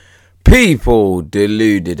People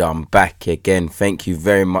deluded, I'm back again. Thank you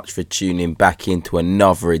very much for tuning back into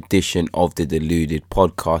another edition of the Deluded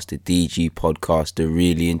Podcast, the DG Podcast, the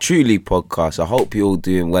Really and Truly Podcast. I hope you're all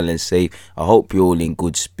doing well and safe. I hope you're all in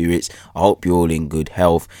good spirits. I hope you're all in good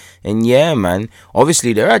health. And yeah, man,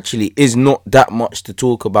 obviously there actually is not that much to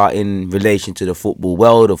talk about in relation to the football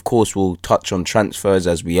world. Of course, we'll touch on transfers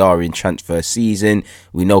as we are in transfer season.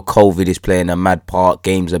 We know COVID is playing a mad part.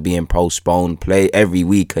 Games are being postponed. Every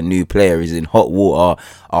week a new player is in hot water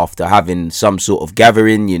after having some sort of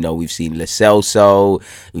gathering. You know, we've seen Lo Celso,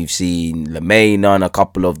 we've seen Lemay, and a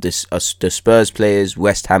couple of the Spurs players,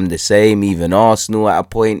 West Ham the same, even Arsenal at a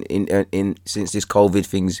point in since this COVID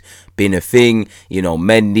thing's been a thing. You know,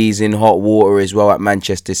 Mendy's in hot water as well at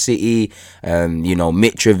Manchester City. You know,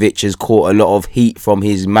 Mitrovic has caught a lot of heat from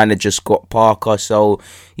his manager Scott Parker. So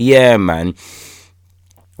yeah, man.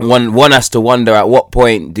 One has to wonder, at what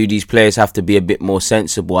point do these players have to be a bit more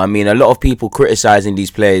sensible? I mean, a lot of people criticising these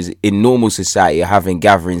players in normal society are having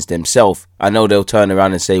gatherings themselves. I know they'll turn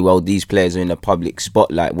around and say, well, these players are in the public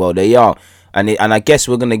spotlight. Well, they are. And I guess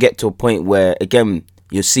we're going to get to a point where, again,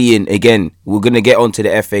 you're seeing, we're going to get onto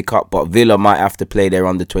the FA Cup, but Villa might have to play their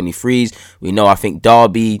under-23s. We know, I think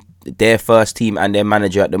Derby, their first team and their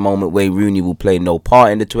manager at the moment, Wayne Rooney, will play no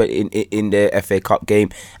part in the FA Cup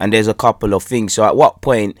game, and there's a couple of things. So at what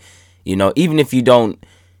point, you know, even if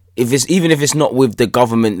it's not with the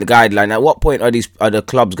government guideline, at what point are the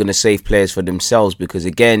clubs going to save players for themselves? Because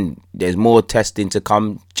again, there's more testing to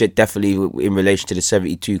come, definitely in relation to the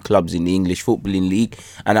 72 clubs in the English Footballing League.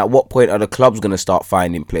 And at what point are the clubs going to start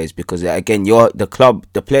finding players? Because again,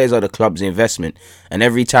 the players are the club's investment, and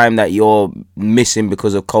every time that you're missing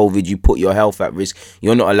because of COVID, you put your health at risk.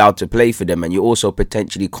 You're not allowed to play for them, and you're also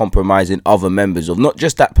potentially compromising other members of not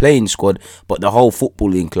just that playing squad, but the whole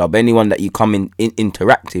footballing club. Anyone that you come in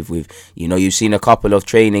interactive with. You know, you've seen a couple of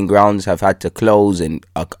training grounds have had to close and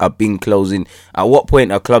are being closing. At what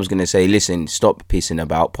point are clubs going to say, listen, stop pissing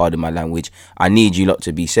about, pardon my language, I need you lot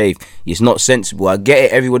to be safe? It's not sensible. I get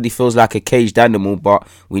it, everybody feels like a caged animal, but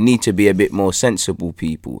we need to be a bit more sensible,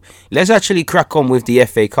 people. Let's actually crack on with the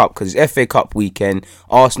FA Cup, because it's FA Cup weekend.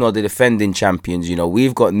 Arsenal are the defending champions. You know,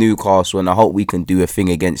 we've got Newcastle, and I hope we can do a thing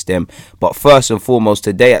against them. But first and foremost,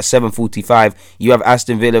 today at 7:45, you have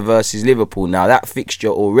Aston Villa versus Liverpool. Now, that fixture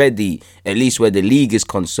already, at least where the league is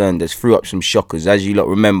concerned, has threw up some shockers. As you lot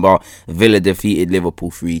remember, Villa defeated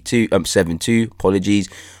Liverpool 7-2. Apologies.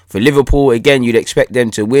 For Liverpool, again, you'd expect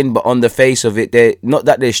them to win, but on the face of it, they're not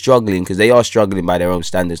that they're struggling, because they are struggling by their own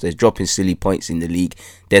standards. They're dropping silly points in the league.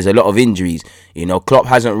 There's a lot of injuries. You know, Klopp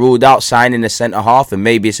hasn't ruled out signing a centre-half, and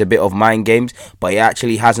maybe it's a bit of mind games, but it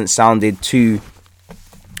actually hasn't sounded too...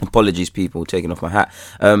 Apologies, people, taking off my hat.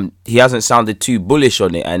 He hasn't sounded too bullish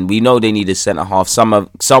on it, and we know they need a centre-half.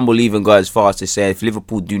 Some will even go as far as to say if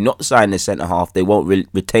Liverpool do not sign a centre-half, they won't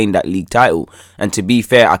retain that league title. And to be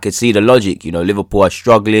fair, I could see the logic. You know, Liverpool are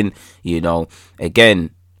struggling. You know, again,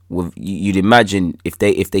 you'd imagine if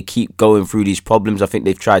they keep going through these problems, I think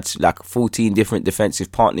they've tried like 14 different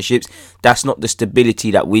defensive partnerships. That's not the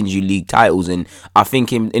stability that wins you league titles. And I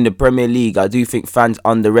think in the Premier League, I do think fans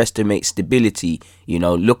underestimate stability. You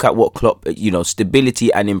know, look at what Klopp, you know,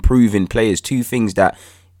 stability and improving players, two things that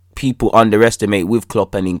people underestimate with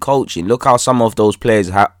Klopp and in coaching. Look how some of those players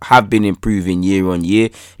have been improving year on year.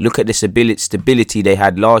 Look at the stability they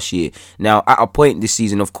had last year. Now, at a point this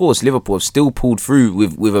season, of course, Liverpool have still pulled through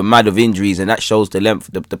with a mad of injuries, and that shows the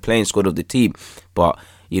length of the playing squad of the team. But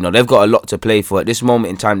you know, they've got a lot to play for. At this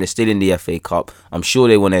moment in time, they're still in the FA Cup. I'm sure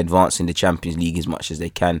they want to advance in the Champions League as much as they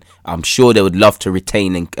can. I'm sure they would love to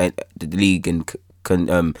retain the league and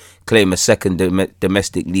can claim a second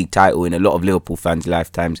domestic league title in a lot of Liverpool fans'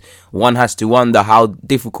 lifetimes. One has to wonder how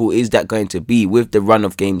difficult is that going to be with the run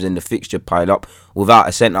of games and the fixture pile up without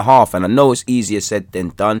a centre-half. And I know it's easier said than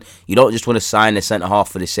done. You don't just want to sign a centre-half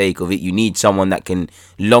for the sake of it. You need someone that can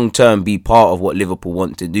long-term be part of what Liverpool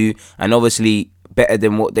want to do, and obviously better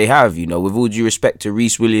than what they have. You know, with all due respect to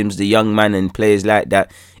Reece Williams, the young man, and players like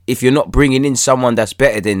that, if you're not bringing in someone that's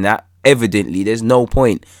better than that, evidently there's no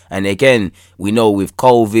point. And again, we know with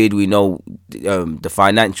COVID, we know the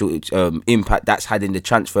financial impact that's had in the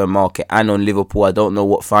transfer market and on Liverpool. I don't know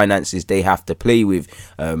what finances they have to play with,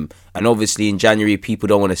 and obviously in January people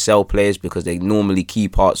don't want to sell players because they're normally key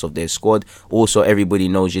parts of their squad. Also, everybody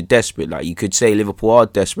knows you're desperate. Like, you could say Liverpool are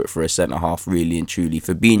desperate for a centre-half, really and truly.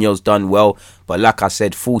 Fabinho's done well, but like I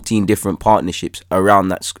said, 14 different partnerships around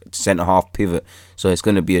that centre-half pivot, so it's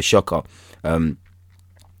going to be a shocker.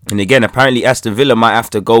 And again, apparently Aston Villa might have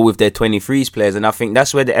to go with their 23s players, and I think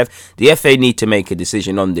that's where the FA need to make a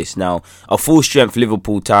decision on this now. A full strength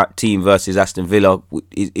Liverpool team versus Aston Villa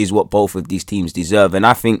is what both of these teams deserve, and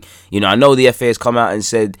I think, I know the FA has come out and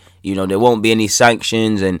said, there won't be any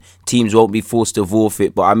sanctions and teams won't be forced to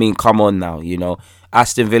forfeit, but I mean, come on now,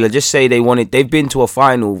 Aston Villa, just say they've been to a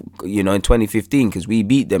final, in 2015 because we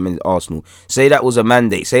beat them in Arsenal. Say that was a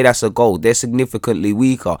mandate. Say that's a goal. They're significantly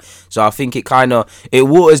weaker. So I think it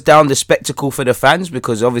waters down the spectacle for the fans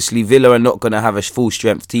because obviously Villa are not going to have a full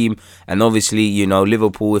strength team. And obviously,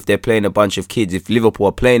 Liverpool, if they're playing a bunch of kids, if Liverpool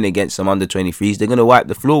are playing against some under 23s, they're going to wipe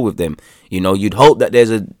the floor with them. You'd hope that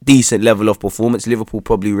there's a decent level of performance. Liverpool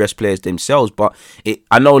probably rest players themselves. But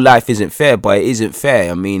I know life isn't fair, but it isn't fair.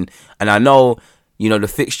 I mean, and I know, the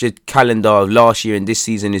fixture calendar of last year and this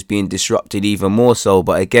season is being disrupted even more so.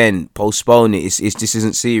 But again, postpone it. This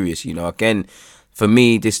isn't serious. Again, for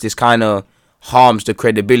me, this kind of harms the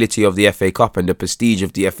credibility of the FA Cup and the prestige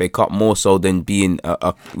of the FA Cup more so than being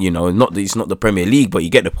not that it's not the Premier League, but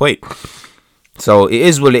you get the point. So it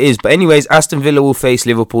is what it is. But anyways, Aston Villa will face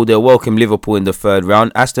Liverpool. They'll welcome Liverpool in the third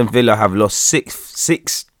round. Aston Villa have lost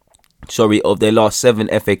six of their last 7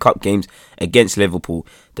 FA Cup games against Liverpool.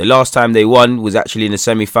 The last time they won was actually in the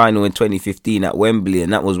semi-final in 2015 at Wembley,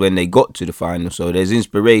 and that was when they got to the final. So there's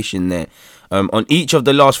inspiration there. On each of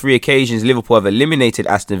the last 3 occasions, Liverpool have eliminated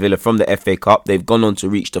Aston Villa from the FA Cup. They've gone on to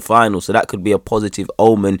reach the final, so that could be a positive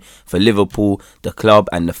omen for Liverpool, the club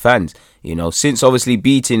and the fans. Since obviously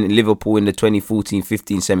beating Liverpool in the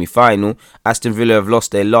 2014-15 semi-final, Aston Villa have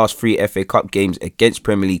lost their last 3 FA Cup games against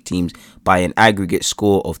Premier League teams by an aggregate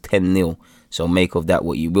score of 10-0. So make of that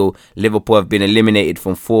what you will. Liverpool have been eliminated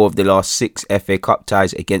from 4 of the last 6 FA Cup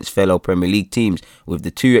ties against fellow Premier League teams, with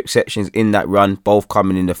the 2 exceptions in that run, both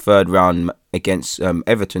coming in the third round against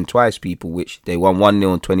Everton twice, which they won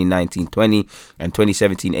 1-0 in 2019-20 and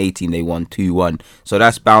 2017-18 they won 2-1. So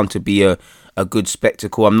that's bound to be a good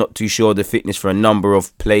spectacle. I'm not too sure the fitness for a number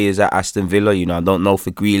of players at Aston Villa. I don't know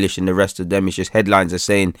for Grealish and the rest of them. It's just headlines are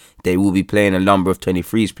saying they will be playing a number of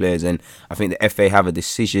 23s players, and I think the FA have a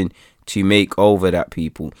decision to make over that,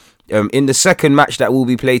 people. In the second match that will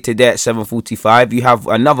be played today at 7:45, you have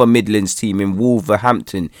another Midlands team in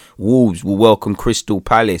Wolverhampton. Wolves will welcome Crystal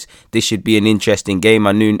Palace. This should be an interesting game.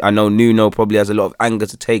 I know Nuno probably has a lot of anger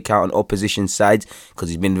to take out on opposition sides because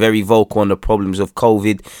he's been very vocal on the problems of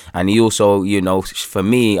COVID, and he also, for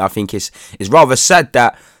me, I think it's rather sad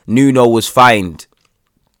that Nuno was fined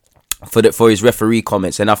for his referee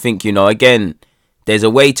comments, and I think, again, there's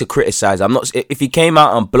a way to criticise. If he came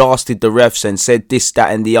out and blasted the refs and said this,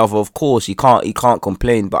 that and the other, of course he can't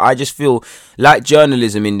complain. But I just feel like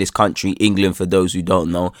journalism in this country, England for those who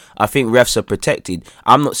don't know, I think refs are protected.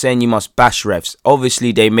 I'm not saying you must bash refs.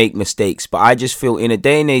 Obviously they make mistakes, but I just feel in a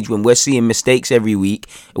day and age when we're seeing mistakes every week,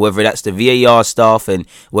 whether that's the VAR staff and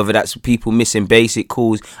whether that's people missing basic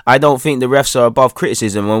calls, I don't think the refs are above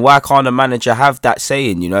criticism. And why can't a manager have that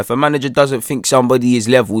saying? If a manager doesn't think somebody is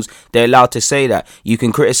levels, they're allowed to say that. You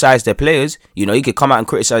can criticise their players. He could come out and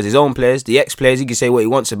criticise his own players, the ex-players. He can say what he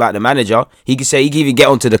wants about the manager. He can even get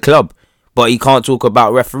onto the club. But he can't talk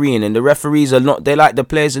about refereeing, and the referees are not, they're like the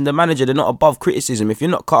players and the manager, they're not above criticism. If you're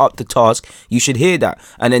not cut up to task, you should hear that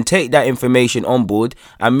and then take that information on board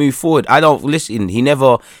and move forward. He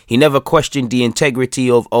never questioned the integrity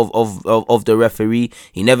of the referee.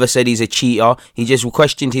 He never said he's a cheater. He just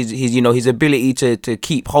questioned his ability to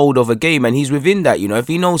keep hold of a game, and he's within that. If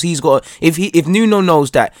he knows if Nuno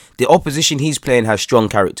knows that the opposition he's playing has strong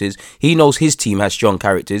characters, he knows his team has strong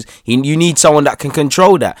characters. You need someone that can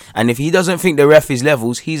control that, and if he doesn't think the ref is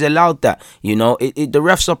levels, he's allowed that. The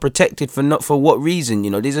refs are protected for what reason?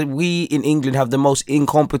 We in England have the most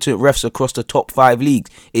incompetent refs across the top 5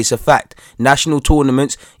 leagues. It's a fact. National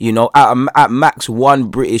tournaments, at max 1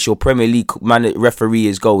 British or Premier League referee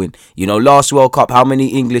is going. Last World Cup, how many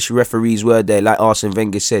English referees were there? Like Arsene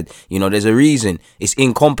Wenger said, there's a reason. It's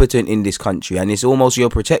incompetent in this country, and it's almost you're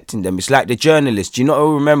protecting them. It's like the journalists. Do you not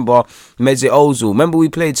remember Mesut Ozil? Remember we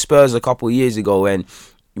played Spurs a couple of years ago, and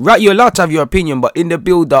right, you're allowed to have your opinion, but in the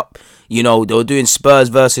build-up, they were doing Spurs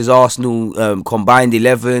versus Arsenal combined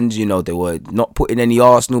 11s. They were not putting any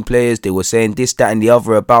Arsenal players. They were saying this, that, and the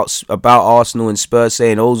other about Arsenal and Spurs,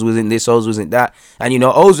 saying Ozil wasn't this, Ozil wasn't that, and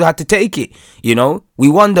Ozil had to take it. We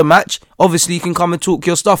won the match. Obviously, you can come and talk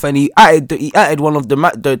your stuff, and he added one of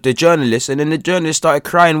the journalists, and then the journalist started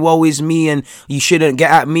crying, "Woe is me," and you shouldn't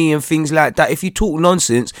get at me and things like that. If you talk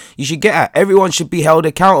nonsense, you should get at. Everyone should be held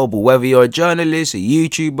accountable, whether you're a journalist, a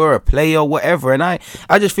YouTuber, a player, whatever. And I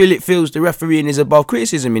just feel it feels feels the refereeing is above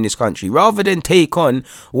criticism in this country. Rather than take on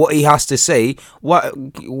what he has to say,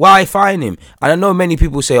 why fine him? And I know many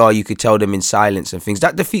people say, oh, you could tell them in silence and things.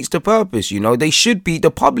 That defeats the purpose,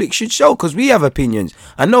 the public should show, because we have opinions.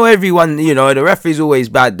 I know everyone, the referee's always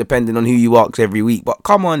bad depending on who you ask every week, but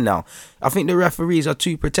come on now. I think the referees are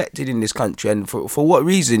too protected in this country, and for what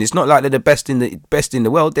reason? It's not like they're the best in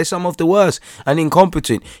the world. They're some of the worst and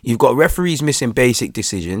incompetent. You've got referees missing basic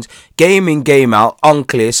decisions, game in, game out,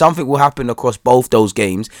 unclear. Something will happen across both those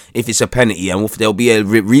games if it's a penalty, and there'll be a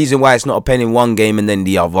reason why it's not a pen in one game and then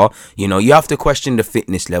the other. You have to question the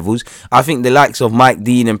fitness levels. I think the likes of Mike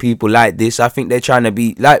Dean and people like this, I think they're trying to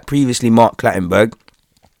be like previously Mark Clattenburg.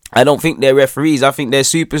 I don't think they're referees. I think they're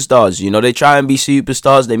superstars. They try and be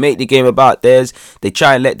superstars. They make the game about theirs. They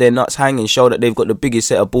try and let their nuts hang and show that they've got the biggest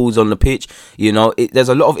set of balls on the pitch. There's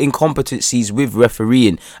a lot of incompetencies with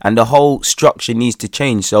refereeing, and the whole structure needs to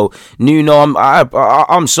change. So, Nuno,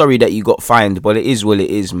 I'm sorry that you got fined, but it is what it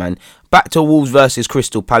is, man. Back to Wolves versus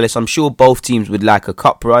Crystal Palace. I'm sure both teams would like a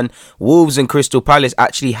cup run. Wolves and Crystal Palace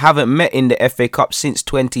actually haven't met in the FA Cup since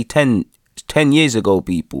 2010. 10 years ago,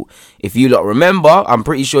 people. If you lot remember, I'm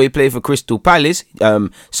pretty sure he played for Crystal Palace.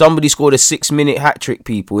 Somebody scored a 6-minute hat-trick,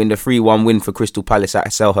 people, in the 3-1 win for Crystal Palace at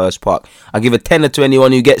Selhurst Park. I'll give a tenner to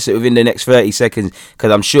anyone who gets it within the next 30 seconds,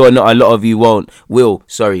 because I'm sure not a lot of you will.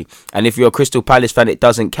 And if you're a Crystal Palace fan, it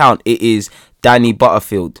doesn't count. It is Danny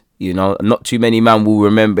Butterfield. Not too many man will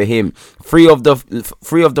remember him. Three of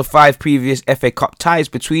the 5 previous FA Cup ties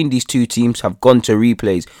between these two teams have gone to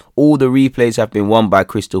replays. All the replays have been won by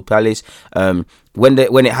Crystal Palace. When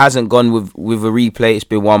it hasn't gone with a replay, it's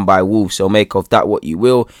been won by Wolves. So make of that what you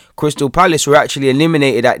will. Crystal Palace were actually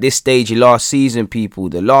eliminated at this stage last season, people.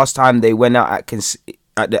 The last time they went out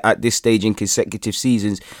at this stage in consecutive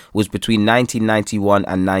seasons was between 1991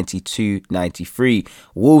 and 92-93.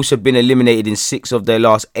 Wolves have been eliminated in 6 of their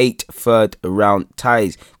last 8 third round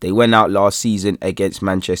ties. They went out last season against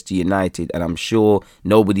Manchester United, and I'm sure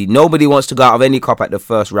nobody wants to go out of any cup at the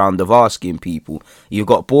first round of asking, people. You've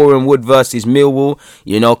got Boreham Wood versus Millwall.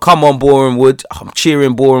 Come on, Boreham Wood. I'm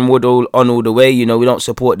cheering Boreham Wood all the way. We don't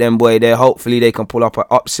support them boy there. Hopefully they can pull up an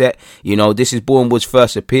upset. This is Boreham Wood's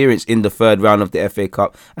first appearance in the third round of the FA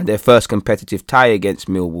Cup and their first competitive tie against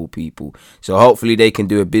Millwall, people. So hopefully they can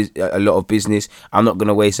do a lot of business. I'm not going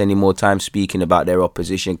to waste any more time speaking about their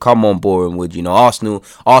opposition. Come on, Boreham Wood.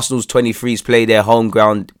 Arsenal's 23s play their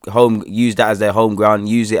use that as their home ground,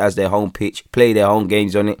 use it as their home pitch, play their home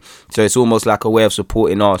games on it. So it's almost like a way of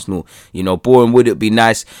supporting Arsenal. Boreham Wood, it'd be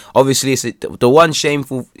nice. Obviously, it's the one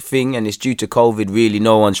shameful thing, and it's due to COVID, really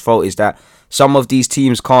no one's fault, is that some of these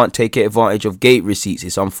teams can't take advantage of gate receipts.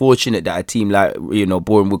 It's unfortunate that a team like,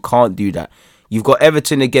 Boreham Wood can't do that. You've got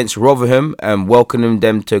Everton against Rotherham and welcoming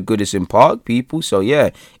them to Goodison Park, people. So, yeah,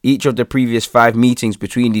 each of the previous 5 meetings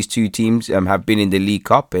between these two teams have been in the League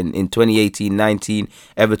Cup. And in 2018-19,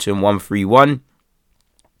 Everton won 3-1.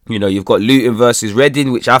 You've got Luton versus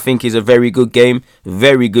Reading, which I think is a very good game.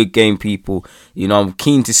 Very good game, people. I'm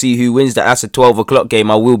keen to see who wins that. That's a 12 o'clock game.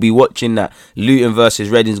 I will be watching that. Luton versus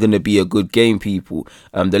Reading is going to be a good game, people.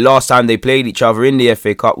 The last time they played each other in the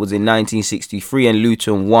FA Cup was in 1963, and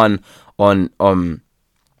Luton won on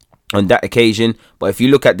that occasion. But if you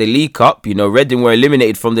look at the League Cup, Reading were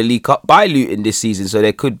eliminated from the League Cup by Luton this season, so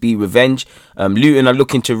there could be revenge. Luton are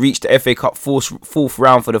looking to reach the FA Cup fourth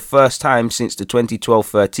round for the first time since the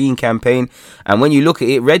 2012-13 campaign. And when you look at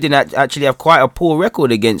it, Reading actually have quite a poor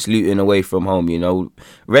record against Luton away from home.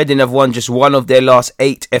 Reading have won just one of their last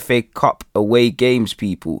 8 FA Cup away games,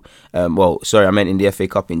 people. I meant in the FA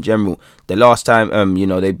Cup in general. The last time,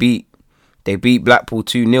 they beat Blackpool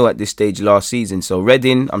 2-0 at this stage last season. So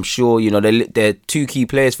Reading, I'm sure, they're 2 key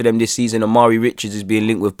players for them this season. Amari Richards is being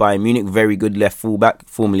linked with Bayern Munich, very good left fullback,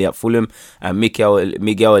 formerly at Fulham. And Miguel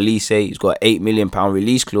Elise, he's got an £8 million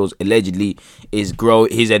release clause, allegedly his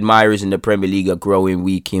admirers in the Premier League are growing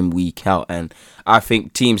week in, week out. And I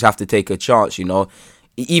think teams have to take a chance,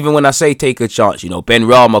 Even when I say take a chance, Ben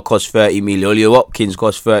Rama cost 30 million, Ollie Watkins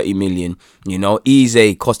cost 30 million,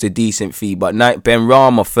 Eze cost a decent fee, but Ben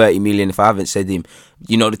Rama 30 million, if I haven't said him.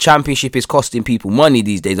 The Championship is costing people money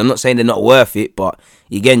these days. I'm not saying they're not worth it, but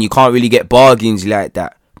again, you can't really get bargains like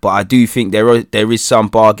that. But I do think there is some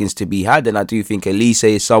bargains to be had, and I do think Elise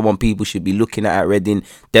is someone people should be looking at Reading.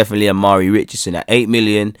 Definitely Amari Richardson at 8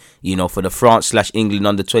 million, for the France/England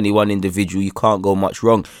under-21 individual, you can't go much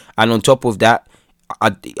wrong. And on top of that,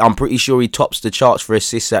 I'm pretty sure he tops the charts for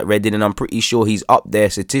assists at Reading, and I'm pretty sure he's up there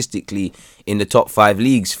statistically in the top 5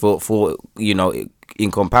 leagues for in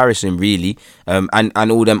comparison, really,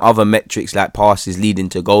 and all them other metrics like passes leading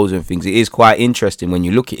to goals and things. It is quite interesting when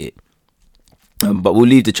you look at it. But we'll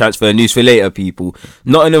leave the transfer news for later, people.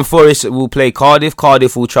 Nottingham Forest will play Cardiff.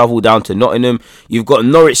 Cardiff will travel down to Nottingham. You've got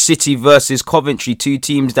Norwich City versus Coventry, two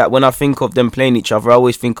teams that when I think of them playing each other, I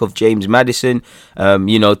always think of James Maddison.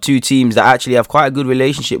 Two teams that actually have quite a good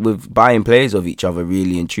relationship with buying players of each other,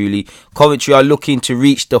 really and truly. Coventry are looking to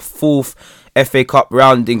reach the 4th FA Cup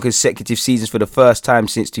round in consecutive seasons for the first time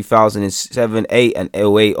since 2007, 8 and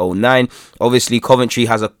 08, 09. Obviously, Coventry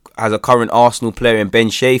has a current Arsenal player in Ben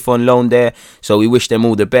Shafe on loan there, so we wish them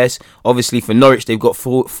all the best. Obviously for Norwich, they've got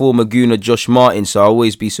former Gooner Josh Martin, so I'll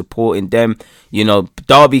always be supporting them.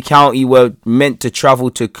 Derby County were meant to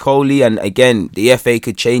travel to Coley, and again the FA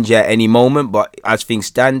could change at any moment, but as things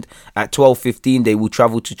stand at 12:15 they will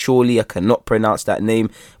travel to Chorley. I cannot pronounce that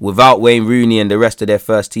name, without Wayne Rooney and the rest of their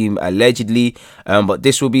first team allegedly, but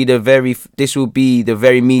this will be the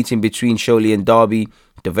very meeting between Chorley and Derby.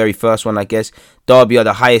 The very first one, I guess. Derby are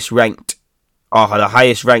the highest ranked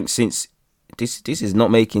since. This is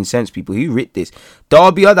not making sense, people. Who writ this?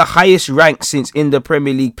 Derby are the highest ranked since in the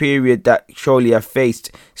Premier League period that Chorley have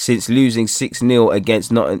faced since losing 6-0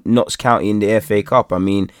 against Notts County in the FA Cup. I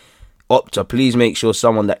mean, Opta, please make sure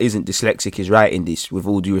someone that isn't dyslexic is writing this, with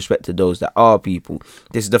all due respect to those that are, people.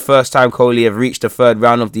 This is the first time Coley have reached the 3rd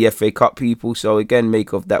round of the FA Cup, people, so again,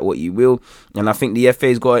 make of that what you will. And I think the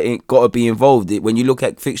FA's got to be involved. When you look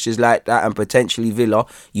at fixtures like that and potentially Villa,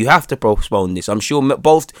 you have to postpone this. I'm sure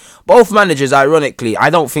both managers, ironically, I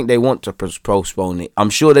don't think they want to postpone it. I'm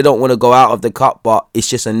sure they don't want to go out of the cup, but it's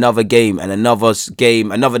just another game, another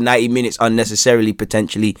 90 minutes unnecessarily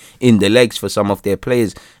potentially in the legs for some of their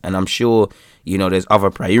players, and I'm sure there's other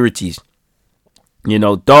priorities.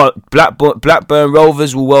 Blackburn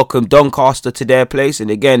Rovers will welcome Doncaster to their place, and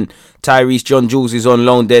again Tyrese John Jules is on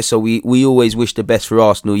loan there, so we always wish the best for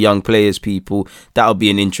Arsenal young players, people. That'll be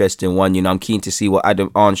an interesting one. I'm keen to see what Adam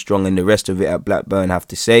Armstrong and the rest of it at Blackburn have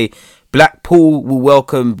to say. Blackpool will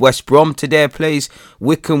welcome West Brom to their place.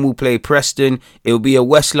 Wickham will play Preston. It will be a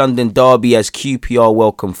West London derby as QPR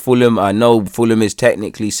welcome Fulham. I know Fulham is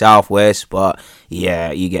technically southwest, but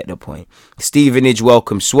yeah, you get the point. Stevenage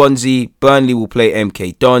welcome Swansea. Burnley will play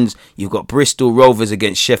MK Dons. You've got Bristol Rovers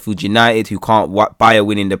against Sheffield United, who can't buy a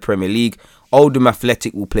win in the Premier League. Oldham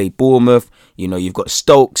Athletic will play Bournemouth. You've got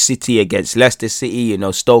Stoke City against Leicester City.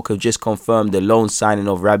 Stoke have just confirmed the loan signing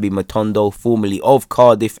of Rabbi Matondo, formerly of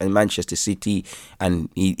Cardiff and Manchester City, and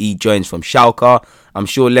he joins from Schalke. I'm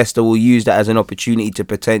sure Leicester will use that as an opportunity to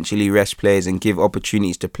potentially rest players and give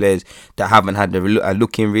opportunities to players that haven't had a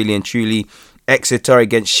look in, really and truly. Exeter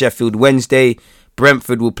against Sheffield Wednesday.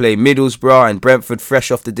 Brentford will play Middlesbrough, and Brentford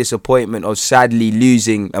fresh off the disappointment of sadly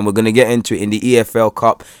losing, and we're going to get into it, in the EFL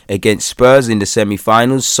Cup against Spurs in the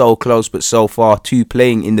semi-finals. So close, but so far to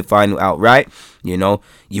playing in the final outright.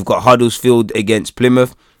 You've got Huddersfield against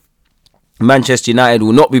Plymouth. Manchester United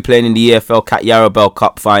will not be playing in the EFL Cat Yarabel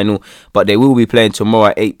Cup final, but they will be playing tomorrow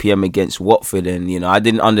at 8 p.m. against Watford. And, I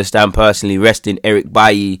didn't understand personally resting Eric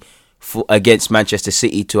Bailly against Manchester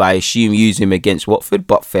City to, I assume, use him against Watford,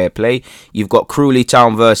 but fair play. You've got Crawley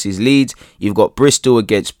Town versus Leeds. You've got Bristol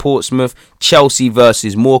against Portsmouth. Chelsea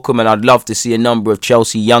versus Morecambe, and I'd love to see a number of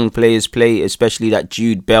Chelsea young players play, especially that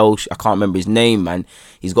Jude Bell. I can't remember his name, man.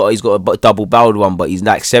 He's got a double-barreled one, but he's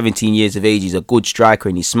like 17 years of age. He's a good striker,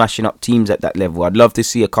 and he's smashing up teams at that level. I'd love to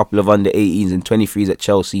see a couple of under-18s and 23s at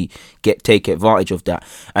Chelsea take advantage of that.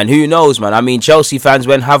 And who knows, man? I mean, Chelsea fans,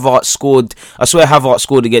 when Havertz scored, I swear Havertz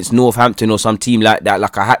scored against Northampton or some team like that,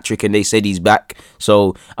 like a hat-trick, and they said he's back.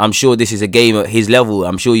 So I'm sure this is a game at his level.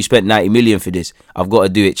 I'm sure you spent 90 million for this. I've got to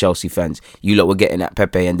do it, Chelsea fans. You lot were getting at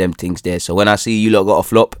Pepe and them things there. So when I see you lot got a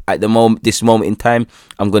flop at this moment in time,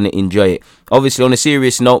 I'm going to enjoy it. Obviously, on a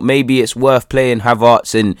serious note, maybe it's worth playing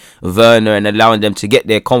Havertz and Werner and allowing them to get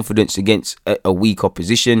their confidence against a weak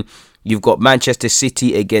opposition. You've got Manchester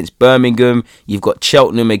City against Birmingham. You've got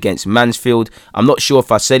Cheltenham against Mansfield. I'm not sure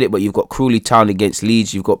if I said it, but you've got Crawley Town against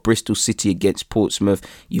Leeds. You've got Bristol City against Portsmouth.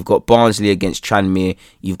 You've got Barnsley against Tranmere.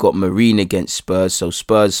 You've got Marine against Spurs. So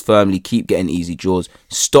Spurs firmly keep getting easy draws.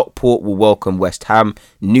 Stockport will welcome West Ham.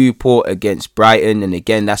 Newport against Brighton. And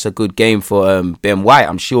again, that's a good game for Ben White.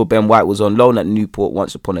 I'm sure Ben White was on loan at Newport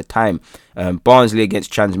once upon a time. Barnsley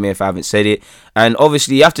against Tranmere, if I haven't said it. And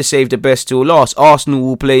obviously you have to save the best till last. Arsenal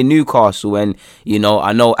will play Newcastle, and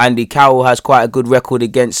I know Andy Carroll has quite a good record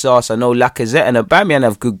against us. I know Lacazette and Aubameyang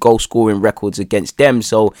have good goal scoring records against them,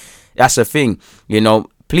 so that's a thing.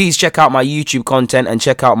 Please check out my YouTube content and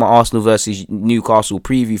check out my Arsenal versus Newcastle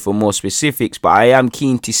preview for more specifics, but I am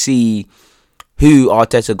keen to see who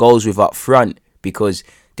Arteta goes with up front, because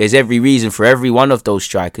there's every reason for every one of those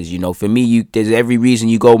strikers. You know, for me, there's every reason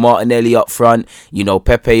you go Martinelli up front, you know,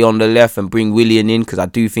 Pepe on the left and bring Willian in, because I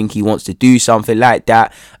do think he wants to do something like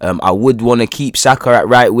that. I would want to keep Saka at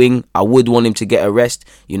right wing. I would want him to get a rest.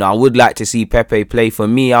 You know, I would like to see Pepe play. For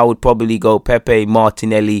me, I would probably go Pepe,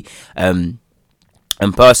 Martinelli,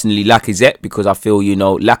 and personally Lacazette, because I feel, you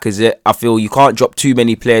know, Lacazette, I feel you can't drop too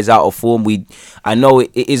many players out of form. I know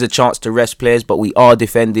it is a chance to rest players, but we are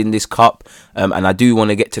defending this cup, and I do want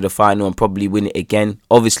to get to the final and probably win it again.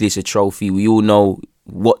 Obviously, it's a trophy. We all know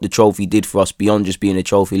what the trophy did for us beyond just being a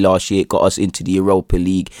trophy last year. It got us into the Europa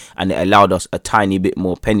League, and it allowed us a tiny bit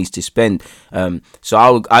more pennies to spend.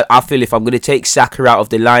 So I feel if I'm going to take Saka out of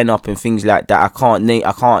the lineup and things like that,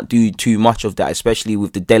 I can't do too much of that, especially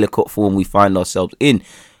with the delicate form we find ourselves in.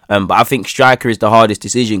 But I think striker is the hardest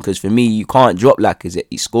decision, because for me, you can't drop Lacazette.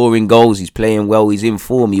 He's scoring goals, he's playing well, he's in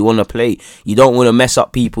form, you want to play. You don't want to mess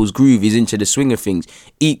up people's groove, he's into the swing of things.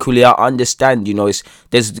 Equally, I understand, you know,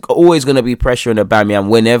 there's always going to be pressure on Aubameyang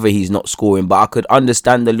whenever he's not scoring, but I could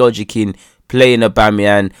understand the logic in playing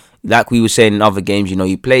Aubameyang. Like we were saying in other games, you know,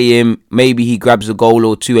 you play him, maybe he grabs a goal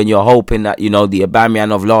or two, and you're hoping that, you know, the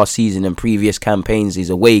Aubameyang of last season and previous campaigns is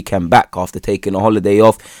away, come back after taking a holiday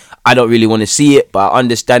off. I don't really want to see it, but I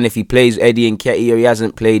understand if he plays Eddie Nketiah or he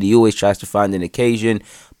hasn't played, he always tries to find an occasion.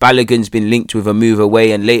 Balogun's been linked with a move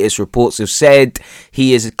away, and latest reports have said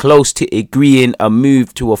he is close to agreeing a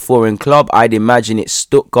move to a foreign club. I'd imagine it's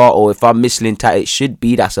Stuttgart, or if I'm missing that, it should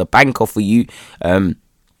be. That's a banker for you.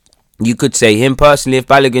 You could say him personally, if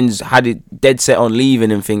Balogun's had it dead set on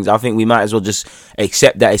leaving and things, I think we might as well just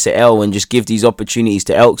accept that it's an L and just give these opportunities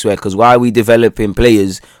to elsewhere, because why are we developing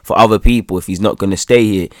players for other people if he's not going to stay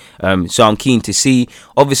here? So I'm keen to see.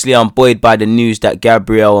 Obviously, I'm buoyed by the news that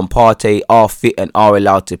Gabriel and Partey are fit and are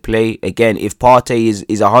allowed to play. Again, if Partey is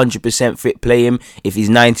 100% fit, play him. If he's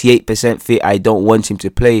 98% fit, I don't want him to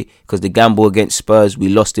play, because the gamble against Spurs, we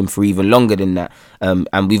lost him for even longer than that.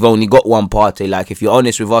 And we've only got one Partey. Like, if you're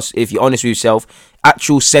honest with us, if you're honest with yourself,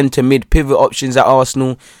 actual centre mid pivot options at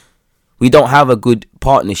Arsenal, we don't have a good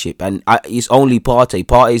partnership, and it's only Partey.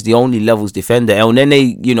 Partey is the only levels defender. El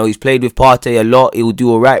Nene, you know, he's played with Partey a lot, he'll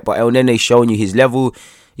do alright, but El Nene's showing you his level.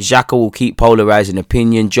 Xhaka will keep polarising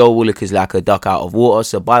opinion. Joe Willock is like a duck out of water.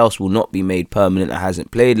 Ceballos will not be made permanent and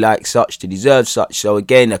hasn't played like such to deserve such. So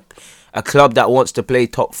again, a club that wants to play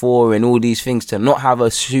top four and all these things, to not have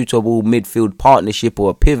a suitable midfield partnership or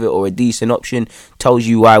a pivot or a decent option, tells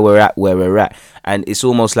you why we're at where we're at. And it's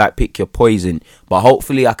almost like pick your poison. But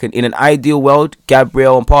hopefully I can, in an ideal world,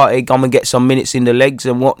 Gabriel and Partey come and get some minutes in the legs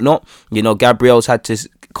and whatnot. You know, Gabriel's had to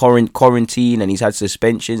quarantine and he's had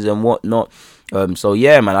suspensions and whatnot. So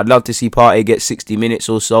yeah, man, I'd love to see Partey get 60 minutes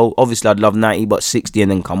or so. Obviously I'd love 90, but 60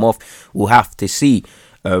 and then come off. We'll have to see.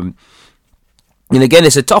 And again,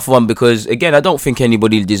 it's a tough one, because again, I don't think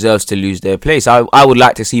anybody deserves to lose their place. I would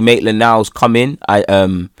like to see Maitland-Niles come in.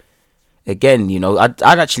 Again, you know, I'd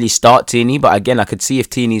actually start Tierney, but again, I could see if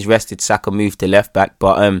Tierney's rested, Saka move to left back.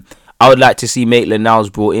 But I would like to see Maitland-Niles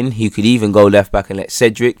brought in. He could even go left back and let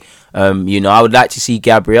Cedric. You know, I would like to see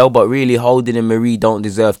Gabriel, but really Holding and Marie don't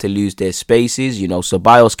deserve to lose their spaces. You know,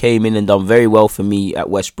 Ceballos came in and done very well for me at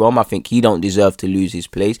West Brom. I think he don't deserve to lose his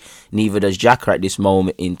place. Neither does Xhaka at this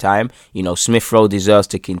moment in time. You know, Smith Rowe deserves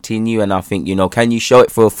to continue, and I think, you know, can you show it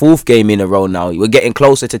for a fourth game in a row now? We're getting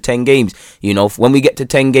closer to 10 games. You know, when we get to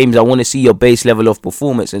 10 games, I want to see your base level of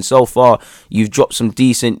performance, and so far you've dropped some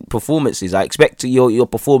decent performances. I expect your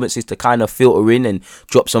performances to kind of filter in and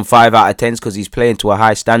drop some 5 out of 10s, because he's playing to a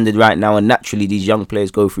high standard right now, and naturally these young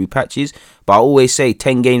players go through patches. But I always say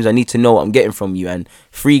 10 games, I need to know what I'm getting from you, and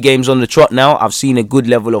 3 games on the trot now, I've seen a good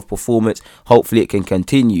level of performance. Hopefully it can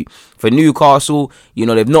continue. For Newcastle, you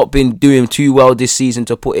know, they've not been doing too well this season,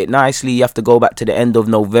 to put it nicely. You have to go back to the end of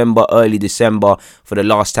November, early December for the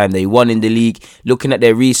last time they won in the league. Looking at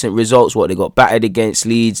their recent results, they got battered against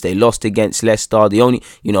Leeds, they lost against Leicester. The only,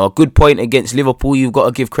 you know, a good point against Liverpool, you've got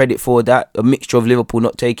to give credit for that. A mixture of Liverpool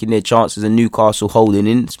not taking their chances and Newcastle holding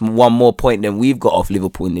in. It's one more point than we've got off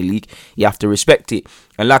Liverpool in the league. You have to respect it.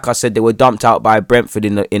 And like I said, they were dumped out by Brentford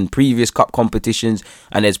in previous cup competitions,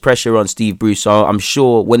 and there's pressure on Steve Bruce. So I'm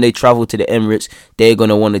sure when they travel to the Emirates, they're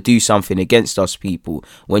going to want to do something against us people.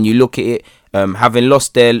 When you look at it, having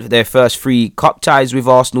lost their first 3 cup ties with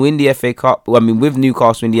Arsenal in the FA Cup, with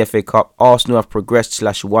Newcastle in the FA Cup, Arsenal have progressed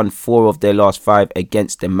 / won 4 of their last 5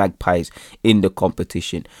 against the Magpies in the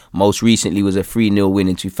competition. Most recently was a 3-0 win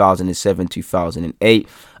in 2007-2008.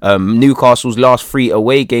 Newcastle's last 3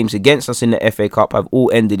 away games against us in the FA Cup have all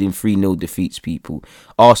all ended in 3-0 defeats, people.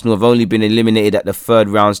 Arsenal have only been eliminated at the third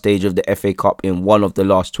round stage of the FA Cup in one of the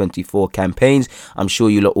last 24 campaigns. I'm sure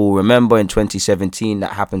you'll all remember in 2017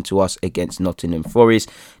 that happened to us against Nottingham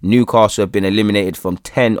Forest. Newcastle have been eliminated from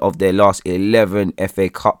 10 of their last 11 FA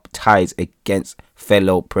Cup ties against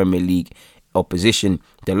fellow Premier League opposition.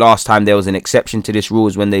 The last time there was an exception to this rule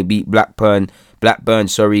is when they beat Blackburn,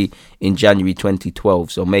 in January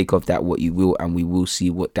 2012. So make of that what you will, and we will see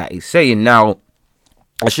what that is saying. Now,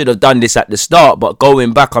 I should have done this at the start, but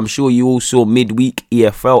going back, I'm sure you all saw midweek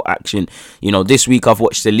EFL action. You know, this week I've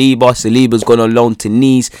watched Saliba. Saliba's gone on loan to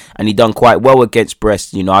Nice, and he done quite well against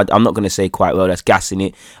Brest. You know, I'm not going to say quite well, that's gassing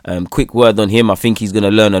it. Quick word on him, I think he's going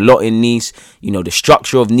to learn a lot in Nice. You know, the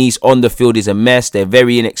structure of Nice on the field is a mess. They're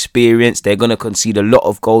very inexperienced. They're going to concede a lot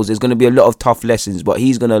of goals. There's going to be a lot of tough lessons, but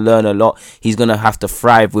he's going to learn a lot. He's going to have to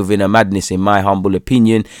thrive within a madness, in my humble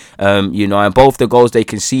opinion. You know, and both the goals they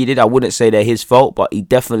conceded, I wouldn't say they're his fault, but he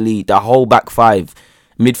definitely, the whole back five,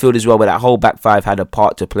 midfield as well, but that whole back five had a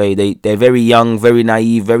part to play. They're very young, very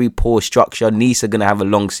naive, very poor structure. Nice are going to have a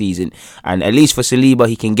long season, and at least for Saliba,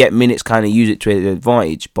 he can get minutes, kind of use it to his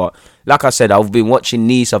advantage. But like I said, I've been watching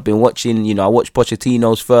Nice. I've been watching, you know, I watched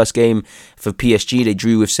Pochettino's first game for PSG. They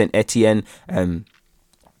drew with Saint Etienne.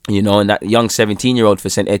 You know, and that young 17-year-old for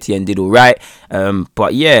Saint Etienne did all right.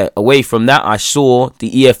 But yeah, away from that, I saw the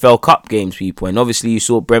EFL Cup games, people. And obviously you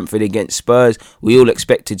saw Brentford against Spurs. We all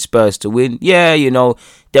expected Spurs to win. Yeah, you know,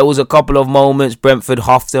 there was a couple of moments. Brentford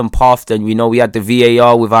huffed and puffed. And, you know, we had the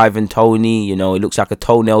VAR with Ivan Toney. You know, it looks like a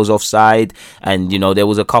toenail's offside. And, you know, there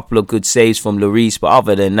was a couple of good saves from Lloris. But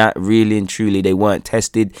other than that, really and truly, they weren't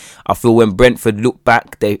tested. I feel when Brentford looked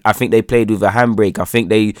back, I think they played with a handbrake. I think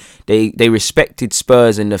they respected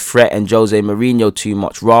Spurs and the threat and Jose Mourinho too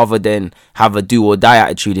much, rather than have a do or die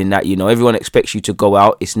attitude in that. You know, everyone expects you to go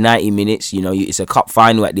out. It's 90 minutes. You know, it's a cup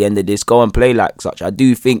final at the end of this. Go and play like such. I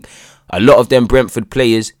do think a lot of them Brentford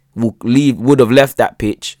players would have left that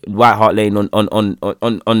pitch, White Hart Lane, on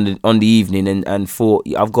the evening and thought,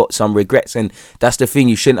 I've got some regrets. And that's the thing,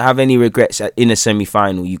 you shouldn't have any regrets in a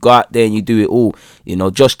semi-final. You go out there and you do it all. You know,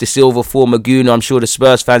 Josh Da Silva for Maguna, I'm sure the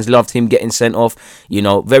Spurs fans loved him getting sent off. You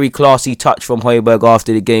know, very classy touch from Højbjerg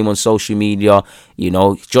after the game on social media. You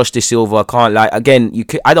know, Josh Da Silva, I can't lie. Again,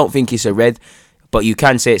 I don't think it's a red, but you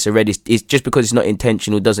can say it's a red. It's just because it's not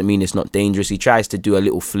intentional doesn't mean it's not dangerous. He tries to do a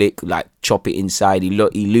little flick, like chop it inside. He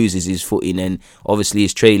loses his footing, and obviously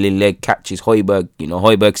his trailing leg catches Højbjerg. You know,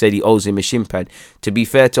 Højbjerg said he owes him a shin pad. To be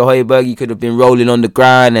fair to Højbjerg, he could have been rolling on the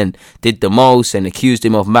ground and did the most and accused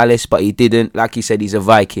him of malice, but he didn't. Like he said, he's a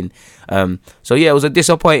Viking. So yeah, it was a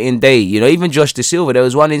disappointing day. You know, even Josh Da Silva, there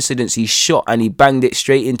was one incident he shot and he banged it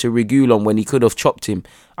straight into Reguilon when he could have chopped him.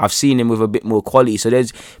 I've seen him with a bit more quality. So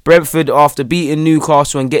there's Brentford, after beating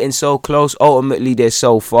Newcastle and getting so close, ultimately they're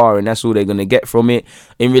so far, and that's all they're going to get from it.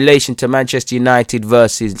 In relation to Manchester United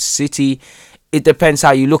versus City, it depends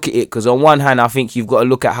how you look at it, because on one hand, I think you've got to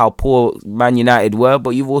look at how poor Man United were,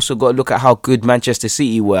 but you've also got to look at how good Manchester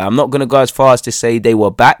City were. I'm not going to go as far as to say they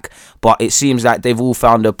were back, but it seems like they've all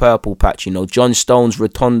found a purple patch. You know, John Stones'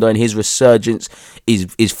 Rotonda and his resurgence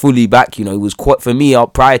is fully back. You know, it was quite, for me,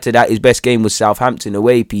 prior to that, his best game was Southampton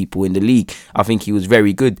away, people, in the league. I think he was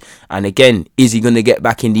very good. And again, is he going to get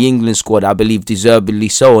back in the England squad? I believe deservedly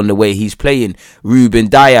so on the way he's playing. Ruben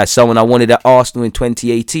Dias, someone I wanted at Arsenal in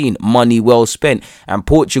 2018, money well spent. And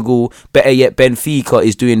Portugal, better yet Benfica,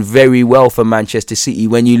 is doing very well for Manchester City.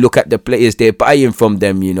 When you look at the players they're buying from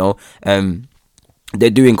them, you know,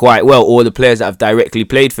 they're doing quite well, all the players that have directly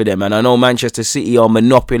played for them. And I know Manchester City are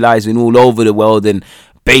monopolising all over the world and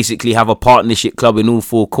basically have a partnership club in all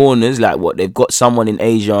four corners. Like what, they've got someone in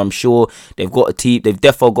Asia, I'm sure. They've got a team. They've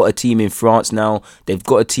definitely got a team in France now. They've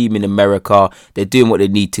got a team in America. They're doing what they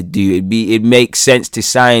need to do. It makes sense to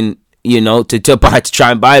sign, you know, to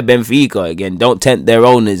try and buy Benfica again. Don't tempt their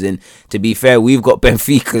owners. And to be fair, we've got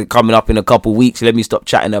Benfica coming up in a couple of weeks. Let me stop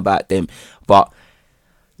chatting about them. But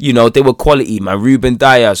you know, they were quality, man. Ruben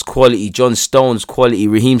Dias, quality. John Stones, quality.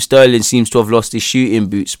 Raheem Sterling seems to have lost his shooting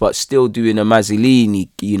boots, but still doing a Mazzolini.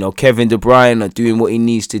 You know, Kevin De Bruyne are doing what he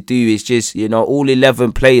needs to do. It's just, you know, all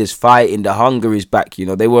 11 players fighting. The hunger is back. You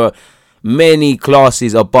know, they were many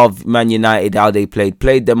classes above Man United, how they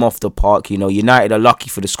played them off the park. You know, United are lucky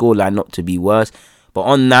for the scoreline not to be worse. But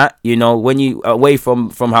on that, you know, when you, away from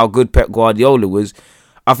how good Pep Guardiola was,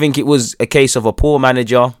 I think it was a case of a poor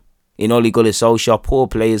manager in Ole Gunnar Solskjaer, poor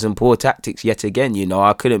players and poor tactics yet again. You know,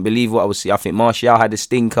 I couldn't believe what I was seeing. I think Martial had a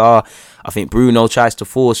stinker. I think Bruno tries to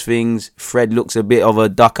force things. Fred looks a bit of a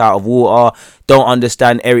duck out of water. Don't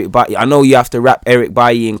understand Eric Bailly. I know you have to wrap Eric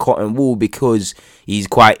Bailly in cotton wool because he's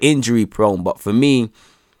quite injury prone, but for me,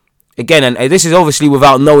 again, and this is obviously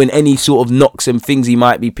without knowing any sort of knocks and things he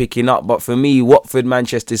might be picking up, but for me, Watford,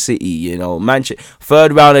 Manchester City, you know,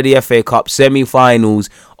 third round of the FA Cup, semi-finals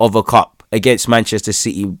of a cup against Manchester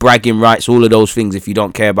City, bragging rights, all of those things if you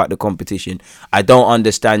don't care about the competition. I don't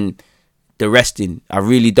understand the resting. I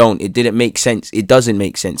really don't. It didn't make sense. It doesn't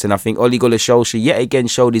make sense. And I think Ole Gunnar Solskjaer yet again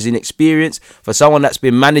showed his inexperience. For someone that's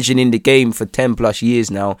been managing in the game for 10 plus years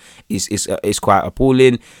now, is quite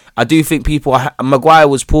appalling. I do think Maguire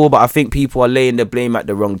was poor, but I think people are laying the blame at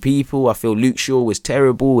the wrong people. I feel Luke Shaw was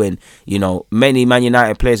terrible, and you know, many Man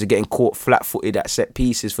United players are getting caught flat-footed at set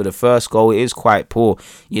pieces for the first goal. It is quite poor.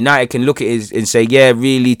 United can look at it and say, yeah,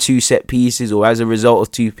 really 2 set pieces, or as a result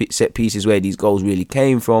of 2 set pieces where these goals really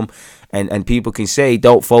came from. And people can say,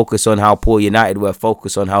 don't focus on how poor United were,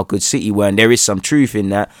 focus on how good City were. And there is some truth in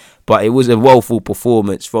that. But it was a woeful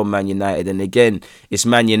performance from Man United. And again, it's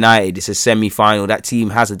Man United. It's a semi-final. That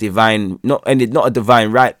team has not a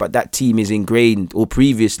divine right, but that team is ingrained, or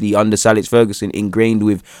previously under Sir Alex Ferguson, ingrained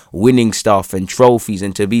with winning stuff and trophies.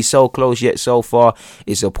 And to be so close yet so far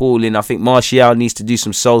is appalling. I think Martial needs to do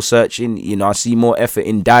some soul searching. You know, I see more effort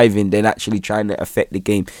in diving than actually trying to affect the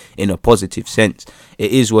game in a positive sense.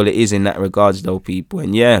 It is what it is in that regards, though, people.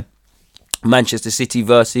 And yeah, Manchester City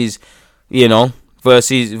versus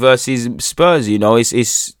Spurs, you know,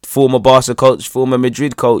 it's former Barca coach, former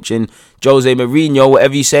Madrid coach, and Jose Mourinho,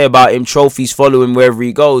 whatever you say about him, trophies follow him wherever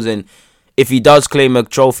he goes. And if he does claim a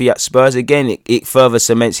trophy at Spurs, again, it further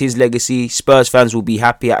cements his legacy. Spurs fans will be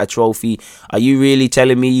happy at a trophy. Are you really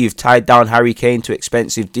telling me you've tied down Harry Kane to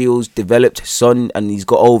expensive deals, developed Son, and he's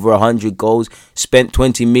got over 100 goals, spent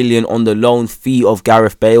 20 million on the loan fee of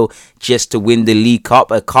Gareth Bale just to win the League Cup,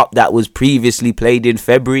 a cup that was previously played in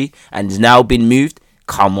February and has now been moved?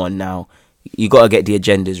 Come on now. You got to get the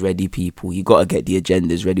agendas ready, people. You got to get the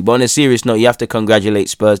agendas ready. But on a serious note, you have to congratulate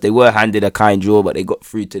Spurs. They were handed a kind draw, but they got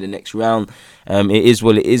through to the next round. It is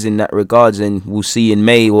what it is in that regards, and we'll see in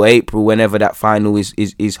May or April, whenever that final is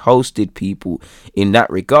hosted, people, in that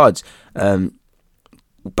regards.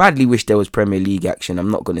 Badly wish there was Premier League action.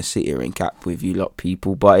 I'm not going to sit here and cap with you lot,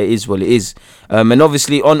 people, but it is what it is. And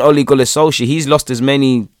obviously on Ole Gunnar Solskjaer, he's lost as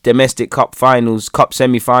many domestic cup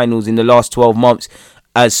semi-finals in the last 12 months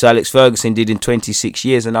as Sir Alex Ferguson did in 26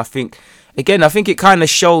 years. And I think it kind of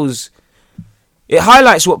shows, it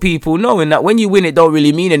highlights what people know, in that when you win, it don't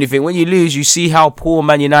really mean anything. When you lose, you see how poor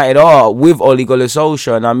Man United are with Ole Gunnar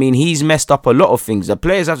Solskjaer. And I mean, he's messed up a lot of things. The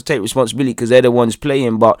players have to take responsibility because they're the ones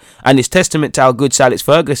playing. And it's testament to how good Sir Alex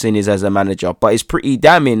Ferguson is as a manager. But it's pretty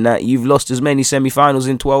damning that you've lost as many semi-finals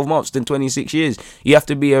in 12 months than 26 years. You have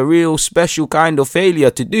to be a real special kind of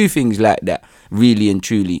failure to do things like that, really and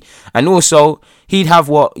truly. And also, he'd have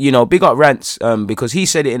big up Rants, because he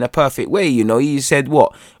said it in a perfect way. You know, he said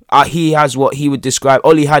he has what he would describe.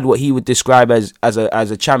 Oli had what he would describe as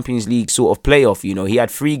a Champions League sort of playoff. You know, he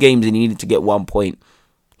had 3 games and he needed to get 1 point.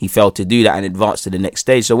 He failed to do that and advanced to the next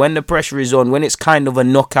stage. So when the pressure is on, when it's kind of a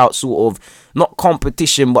knockout sort of, not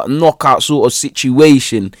competition, but knockout sort of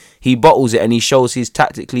situation, he bottles it and he shows his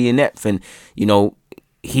tactically inept. And you know,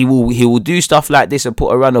 he will do stuff like this and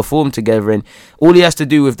put a run of form together. And all he has to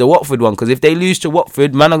do with the Watford one, because if they lose to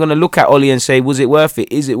Watford, man are going to look at Ollie and say, was it worth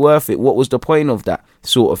it? Is it worth it? What was the point of that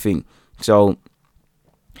sort of thing? So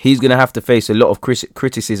he's going to have to face a lot of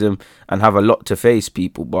criticism and have a lot to face,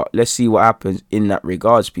 people. But let's see what happens in that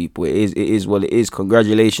regards, people. It is what it is.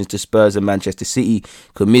 Congratulations to Spurs and Manchester City.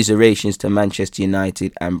 Commiserations to Manchester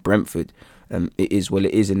United and Brentford. It is what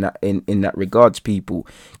it is in that regards, people.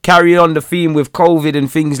 Carry on the theme with COVID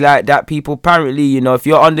and things like that, people. Apparently, you know, if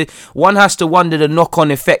you're one has to wonder the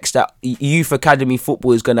knock-on effects that youth academy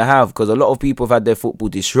football is going to have, because a lot of people have had their football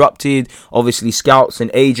disrupted. Obviously, scouts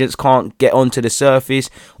and agents can't get onto the surface.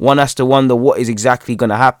 One has to wonder what is exactly going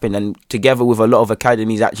to happen, and together with a lot of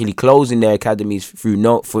academies actually closing their academies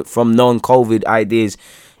from non-COVID ideas.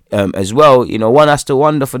 As well, you know, one has to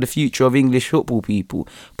wonder for the future of English football, people.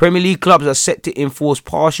 Premier League clubs are set to enforce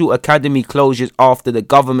partial academy closures after the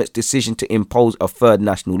government's decision to impose a third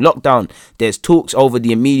national lockdown. There's talks over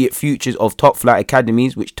the immediate futures of top flight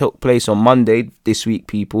academies, which took place on Monday this week,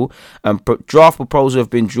 people. Draft proposals have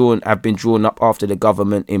been drawn up after the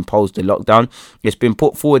government imposed the lockdown. It's been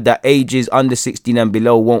put forward that ages under 16 and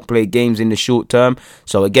below won't play games in the short term.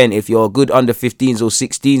 So again, if you're a good under 15s or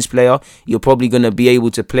 16s player, you're probably going to be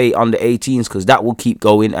able to play under 18s, because that will keep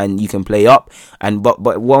going and you can play up. And but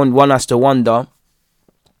one has to wonder,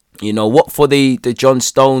 you know, what for the John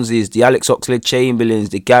Stoneses, the Alex Oxlade-Chamberlains,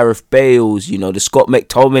 the Gareth Bales, you know, the Scott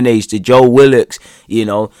McTominays, the Joe Willocks, you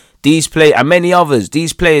know, these and many others,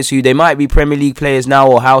 these players who they might be Premier League players now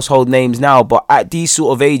or household names now, but at these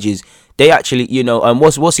sort of ages, they actually, you know,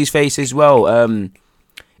 what's his face as well,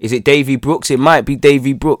 Is it Davy Brooks? It might be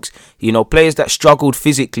Davy Brooks. You know, players that struggled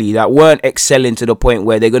physically, that weren't excelling to the point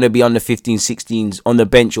where they're going to be under 15, 16s on the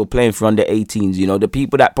bench or playing for under 18s. You know, the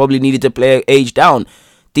people that probably needed to play age down.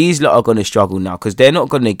 These lot are going to struggle now because they're not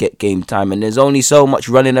going to get game time, and there's only so much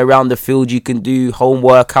running around the field you can do, home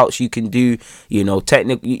workouts you can do, you know,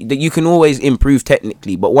 you can always improve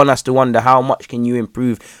technically, but one has to wonder how much can you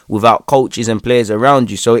improve without coaches and players around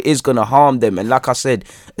you. So it is going to harm them, and like I said,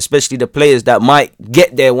 especially the players that might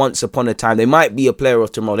get there once upon a time. They might be a player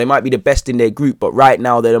of tomorrow, they might be the best in their group, but right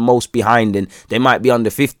now they're the most behind, and they might be under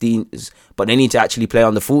 15s, but they need to actually play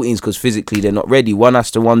on the 14s because physically they're not ready. One has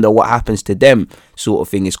to wonder what happens to them, sort of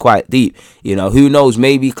thing. Is quite deep. You know, who knows?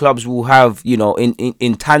 Maybe clubs will have, you know,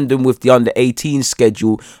 in tandem with the under 18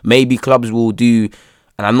 schedule, maybe clubs will do,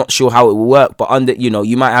 and I'm not sure how it will work, but under, you know,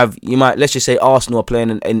 you might, let's just say Arsenal are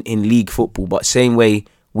playing in league football, but same way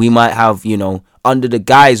we might have, you know, under the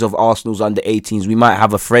guise of Arsenal's under 18s, we might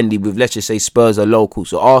have a friendly with, let's just say Spurs are local.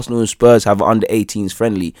 So Arsenal and Spurs have an under 18s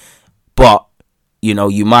friendly, but you know,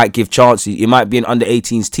 you might give chances. It might be an under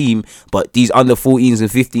 18s team, but these under 14s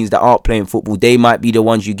and 15s that aren't playing football, they might be the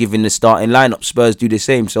ones you give in the starting lineup. Spurs do the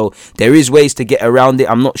same. So there is ways to get around it.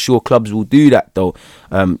 I'm not sure clubs will do that though.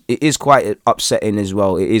 It is quite upsetting as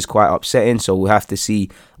well. It is quite upsetting. So we'll have to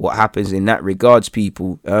see what happens in that regards,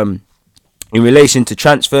 people. In relation to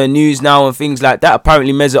transfer news now and things like that,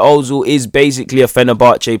 apparently Mesut Ozil is basically a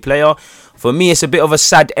Fenerbahce player. For me, it's a bit of a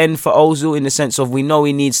sad end for Ozil in the sense of we know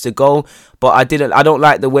he needs to go, but I don't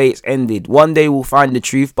like the way it's ended. One day we'll find the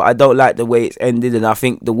truth, but I don't like the way it's ended, and I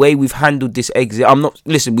think the way we've handled this exit,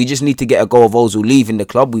 we just need to get a go of Ozil leaving the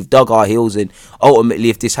club. We've dug our heels, and ultimately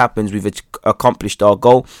if this happens, we've accomplished our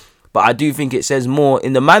goal. But I do think it says more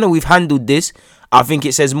in the manner we've handled this. I think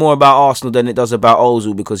it says more about Arsenal than it does about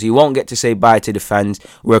Ozil, because he won't get to say bye to the fans.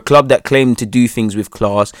 We're a club that claim to do things with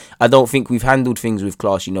class. I don't think we've handled things with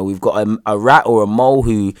class. You know, we've got a rat or a mole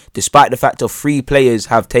who, despite the fact of 3 players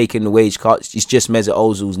have taken the wage cuts, it's just Mesut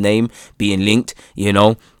Ozil's name being linked. You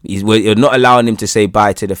know, you're not allowing him to say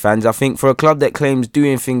bye to the fans. I think for a club that claims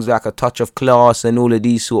doing things like a touch of class and all of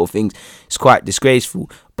these sort of things, it's quite disgraceful.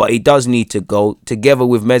 But he does need to go. Together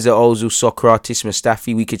with Mesut Ozil, Sokratis,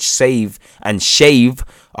 Mustafi, we could save and shave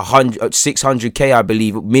 600k, I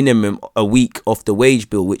believe, minimum a week off the wage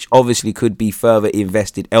bill, which obviously could be further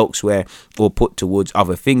invested elsewhere or put towards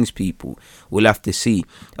other things, people. We'll have to see.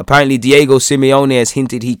 Apparently, Diego Simeone has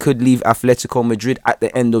hinted he could leave Atletico Madrid at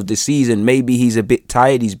the end of the season. Maybe he's a bit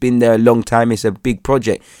tired. He's been there a long time. It's a big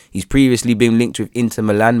project. He's previously been linked with Inter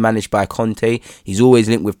Milan, managed by Conte. He's always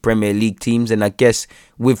linked with Premier League teams, and I guess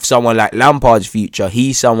with someone like Lampard's future,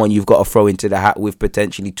 he's someone you've got to throw into the hat with,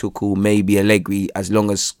 potentially Tuchel, maybe Allegri, as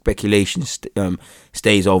long as speculation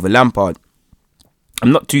stays over Lampard.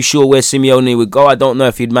 I'm not too sure where Simeone would go. I don't know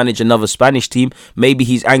if he'd manage another Spanish team. Maybe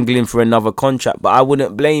he's angling for another contract, but I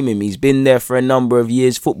wouldn't blame him. He's been there for a number of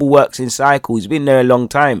years. Football works in cycles. He's been there a long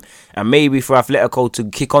time. And maybe for Atletico to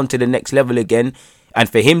kick on to the next level again, and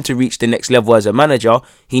for him to reach the next level as a manager,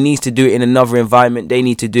 he needs to do it in another environment. They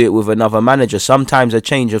need to do it with another manager. Sometimes a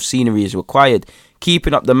change of scenery is required.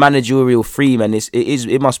 Keeping up the managerial theme, and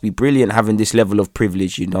it must be brilliant having this level of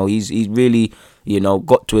privilege. You know, he's really, you know,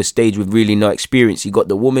 got to a stage with really no experience. He got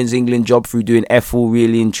the Women's England job through doing FL,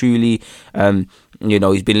 really and truly. You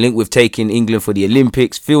know, he's been linked with taking England for the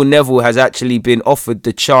Olympics. Phil Neville has actually been offered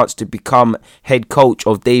the chance to become head coach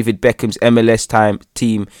of David Beckham's MLS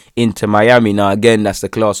team Inter Miami. Now, again, that's the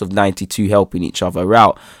class of 92 helping each other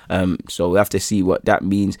out. So we have to see what that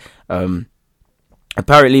means.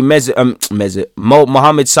 Apparently,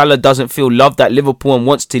 Mohamed Salah doesn't feel loved at Liverpool and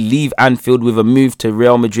wants to leave Anfield, with a move to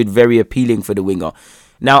Real Madrid very appealing for the winger.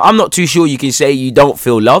 Now, I'm not too sure you can say you don't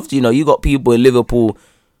feel loved. You know, you got people in Liverpool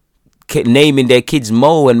naming their kids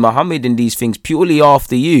Mo and Mohammed and these things purely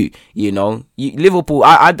after you. You know, Liverpool,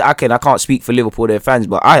 I can't speak for Liverpool, their fans,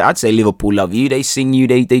 but I'd say Liverpool love you. They sing you,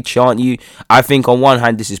 they chant you. I think on one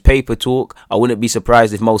hand this is paper talk. I wouldn't be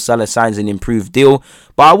surprised if Mo Salah signs an improved deal,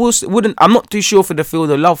 but I'm not too sure for the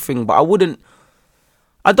field of love thing, but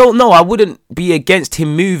I don't know. I wouldn't be against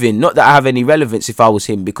him moving. Not that I have any relevance if I was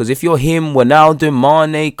him, because if you're him, Ronaldo,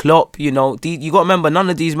 Mane, Klopp, you know, you got to remember, none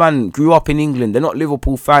of these men grew up in England. They're not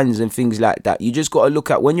Liverpool fans and things like that. You just got to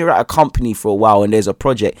look at when you're at a company for a while and there's a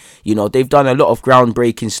project. You know, they've done a lot of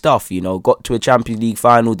groundbreaking stuff. You know, got to a Champions League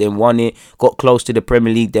final, then won it. Got close to the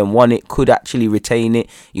Premier League, then won it. Could actually retain it.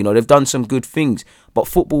 You know, they've done some good things. But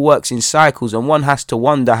football works in cycles, and one has to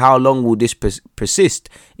wonder how long will this persist.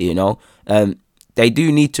 You know, they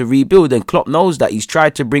do need to rebuild, and Klopp knows that. He's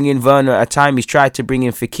tried to bring in Werner at a time. He's tried to bring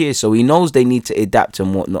in Fekir, so he knows they need to adapt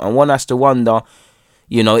and whatnot. And one has to wonder,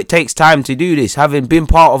 You know, it takes time to do this. Having been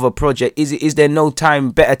part of a project, is there no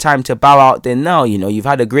better time to bow out than now? You know, you've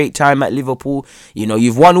had a great time at Liverpool. You know,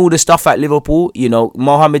 you've won all the stuff at Liverpool. You know,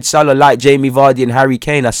 Mohamed Salah, like Jamie Vardy and Harry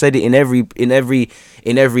Kane, I said it in every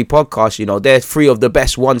podcast. You know, they're three of the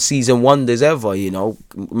best one season wonders ever. You know,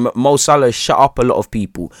 Mo Salah shut up a lot of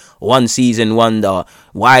people. One season wonder.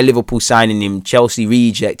 Why Liverpool signing him? Chelsea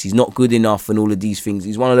reject. He's not good enough, and all of these things.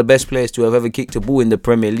 He's one of the best players to have ever kicked a ball in the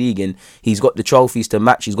Premier League, and he's got the trophies to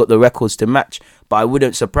match. He's got the records to match. But it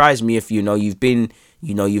wouldn't surprise me if, you know, you've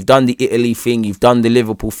done the Italy thing, you've done the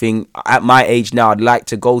Liverpool thing. At my age now, I'd like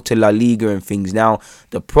to go to La Liga and things. Now,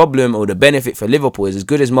 the problem or the benefit for Liverpool is, as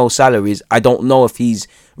good as Mo Salah is, I don't know if he's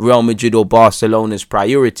Real Madrid or Barcelona's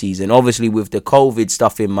priorities. And obviously with the COVID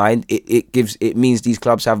stuff in mind, it means these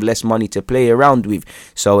clubs have less money to play around with.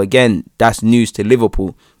 So again, that's news to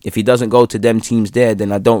Liverpool. If he doesn't go to them teams there,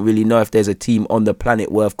 then I don't really know if there's a team on the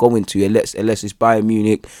planet worth going to, unless it's Bayern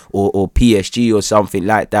Munich or PSG or something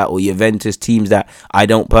like that, or Juventus, teams that I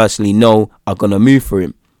don't personally know are going to move for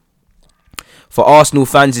him. For Arsenal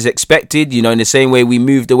fans, is expected, you know, in the same way we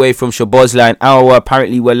moved away from Szoboszlai and Aouar,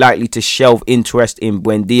 apparently we're likely to shelve interest in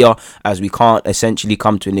Buendia, as we can't essentially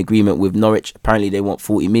come to an agreement with Norwich. Apparently they want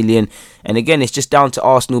 40 million. And again, it's just down to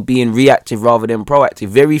Arsenal being reactive rather than proactive.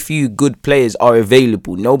 Very few good players are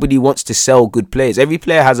available. Nobody wants to sell good players. Every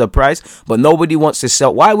player has a price, but nobody wants to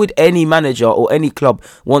sell. Why would any manager or any club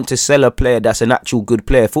want to sell a player that's an actual good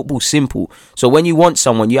player? Football's simple. So when you want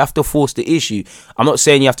someone, you have to force the issue. I'm not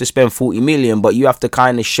saying you have to spend 40 million, but you have to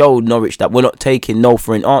kind of show Norwich that we're not taking no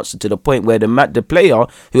for an answer, to the point where the player,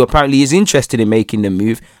 who apparently is interested in making the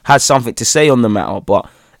move, has something to say on the matter. But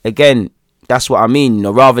again, that's what I mean. You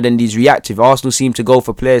know, rather than these reactive, Arsenal seem to go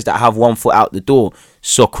for players that have one foot out the door.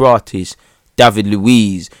 Socrates, David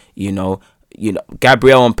Luiz, you know,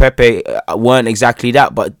 Gabriel and Pepe weren't exactly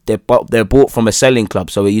that, but they're bought from a selling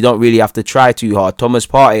club, so you don't really have to try too hard. Thomas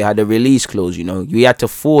Partey had a release clause, you know. You had to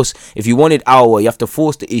force, if you wanted Aouar, you have to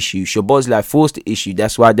force the issue. Szoboszlai forced the issue.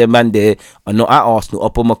 That's why their man there are not at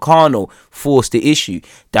Arsenal. Upamecano forced the issue.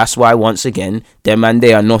 That's why, once again, their man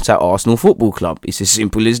there are not at Arsenal Football Club. It's as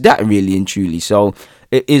simple as that, really and truly. So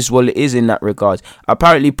it is what it is in that regard.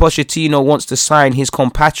 Apparently, Pochettino wants to sign his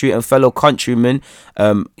compatriot and fellow countryman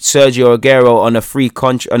Sergio Aguero on a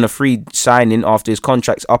free signing after his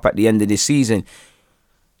contract's up at the end of this season.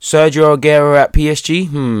 Sergio Aguero at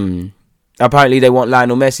PSG? Apparently they want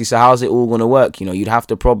Lionel Messi, so how's it all going to work? You know, you'd have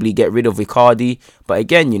to probably get rid of Icardi. But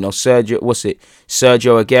again, you know, Sergio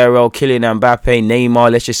Aguero, Kylian Mbappe,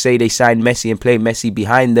 Neymar, let's just say they signed Messi and play Messi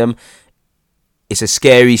behind them. It's a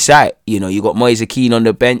scary sight. You know, you got Moise Kean on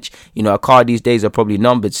the bench. You know, Icardi's days are probably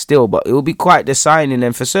numbered still, but it will be quite the signing.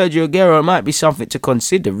 And for Sergio Aguero, it might be something to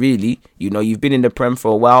consider, really. You know, you've been in the Prem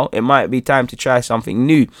for a while. It might be time to try something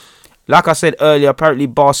new. Like I said earlier, apparently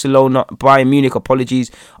Bayern Munich,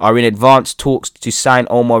 are in advanced talks to sign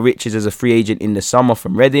Omar Richards as a free agent in the summer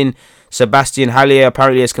from Reading. Sebastian Haller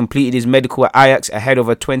apparently has completed his medical at Ajax ahead of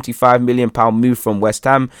a £25 million move from West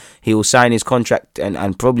Ham. He will sign his contract,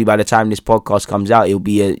 and probably by the time this podcast comes out, he'll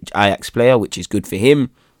be an Ajax player, which is good for him.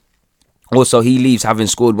 Also, he leaves having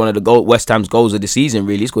scored one of the West Ham's goals of the season,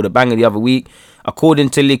 really. He scored a banger the other week. According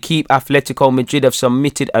to L'Equipe, Atletico Madrid have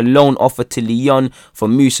submitted a loan offer to Lyon for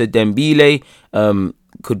Moussa Dembele.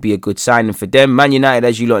 Could be a good signing for them. Man United,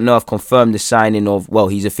 as you lot know, have confirmed the signing of, well,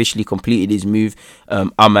 he's officially completed his move.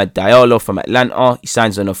 Amad Diallo from Atlanta. He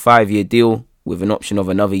signs on a 5-year deal with an option of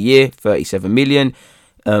another year, 37 million.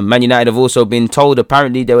 Man United have also been told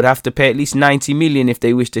apparently they would have to pay at least 90 million if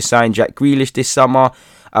they wish to sign Jack Grealish this summer.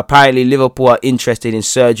 Apparently Liverpool are interested in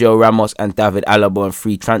Sergio Ramos and David Alaba, and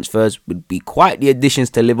free transfers would be quite the additions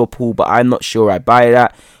to Liverpool, but I'm not sure I buy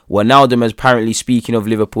that. Wijnaldum has apparently, speaking of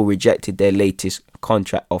Liverpool, rejected their latest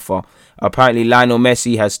contract offer. Apparently Lionel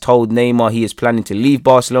Messi has told Neymar he is planning to leave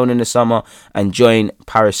Barcelona in the summer and join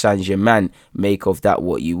Paris Saint-Germain. Make of that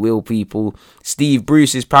what you will, people. Steve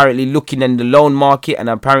Bruce is apparently looking in the loan market, and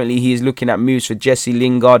apparently he is looking at moves for Jesse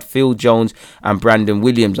Lingard, Phil Jones and Brandon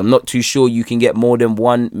Williams. I'm not too sure you can get more than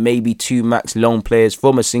one, maybe two max loan players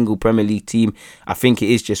from a single Premier League team. I think it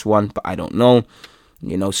is just one, but I don't know.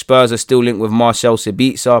 You know, Spurs are still linked with Marcel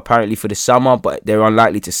Sabitzer apparently for the summer, but they're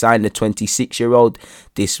unlikely to sign the 26-year-old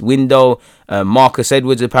this window. Marcus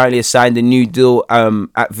Edwards apparently has signed a new deal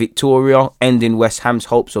at Victoria, ending West Ham's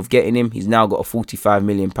hopes of getting him. He's now got a £45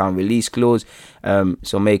 million release clause,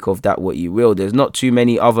 so make of that what you will. There's not too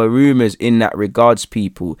many other rumours in that regards,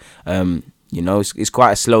 people. You know, it's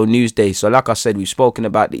quite a slow news day. So like I said, we've spoken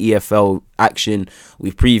about the EFL action.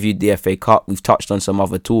 We've previewed the FA Cup. We've touched on some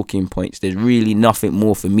other talking points. There's really nothing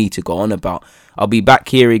more for me to go on about. I'll be back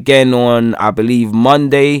here again on, I believe,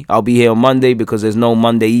 Monday. I'll be here on Monday because there's no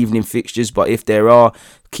Monday evening fixtures. But if there are,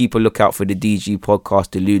 keep a lookout for the DG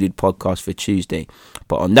podcast, Deluded podcast for Tuesday.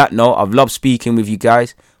 But on that note, I've loved speaking with you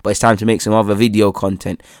guys, but it's time to make some other video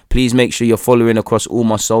content. Please make sure you're following across all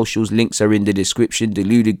my socials. Links are in the description.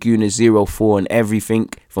 DeludedGooner04 and everything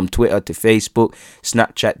from Twitter to Facebook,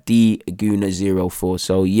 Snapchat, DGooner04.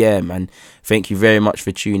 So yeah, man, thank you very much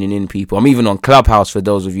for tuning in, people. I'm even on Clubhouse for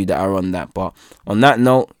those of you that are on that. But on that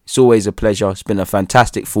note, it's always a pleasure. It's been a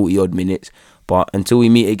fantastic 40 odd minutes. But until we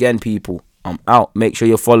meet again, people, I'm out. Make sure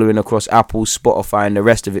you're following across Apple, Spotify, and the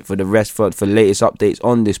rest of it for the latest updates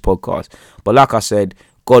on this podcast. But like I said,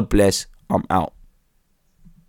 God bless. I'm out.